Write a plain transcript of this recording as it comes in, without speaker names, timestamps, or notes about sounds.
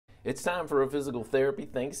It's time for a physical therapy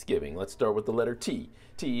Thanksgiving. Let's start with the letter T.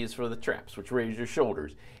 T is for the traps, which raise your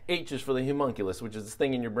shoulders. H is for the homunculus, which is this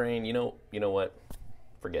thing in your brain. You know what?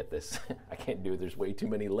 Forget this. I can't do it. There's way too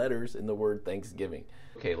many letters in the word Thanksgiving.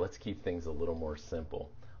 Okay, let's keep things a little more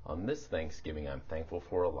simple. On this Thanksgiving, I'm thankful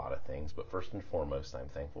for a lot of things, but first and foremost, I'm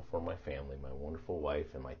thankful for my family, my wonderful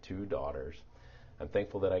wife, and my 2 daughters. I'm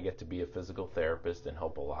thankful that I get to be a physical therapist and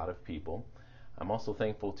help a lot of people. I'm also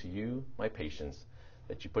thankful to you, my patients,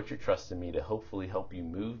 that you put your trust in me to hopefully help you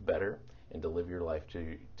move better and to live your life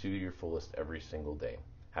to your fullest every single day.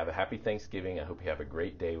 Have a happy Thanksgiving. I hope you have a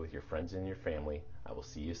great day with your friends and your family. I will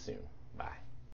see you soon. Bye.